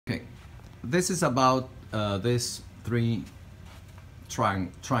Okay, this is about these three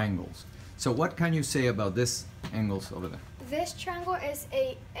triangles. So what can you say about these angles over there? This triangle is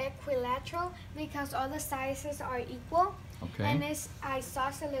a equilateral because all the sides are equal. Okay. And it's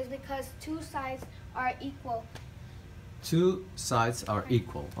isosceles because two sides are equal. Two sides are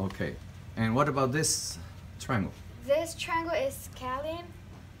equal. Okay. And what about this triangle? This triangle is scalene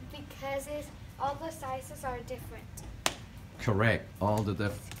because all the sides are different. Correct. All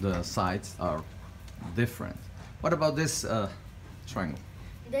the sides are different. What about this triangle?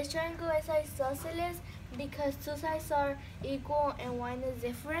 This triangle is isosceles because two sides are equal and one is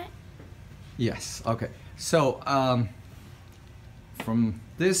different. Yes. Okay. So from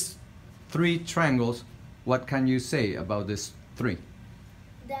these three triangles, what can you say about these three?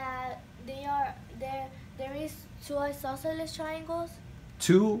 That there is two isosceles triangles.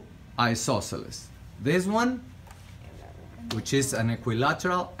 Two isosceles. This one, which is an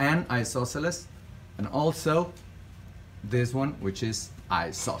equilateral and isosceles, and also this one, which is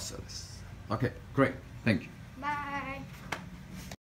isosceles. Okay, great. Thank you.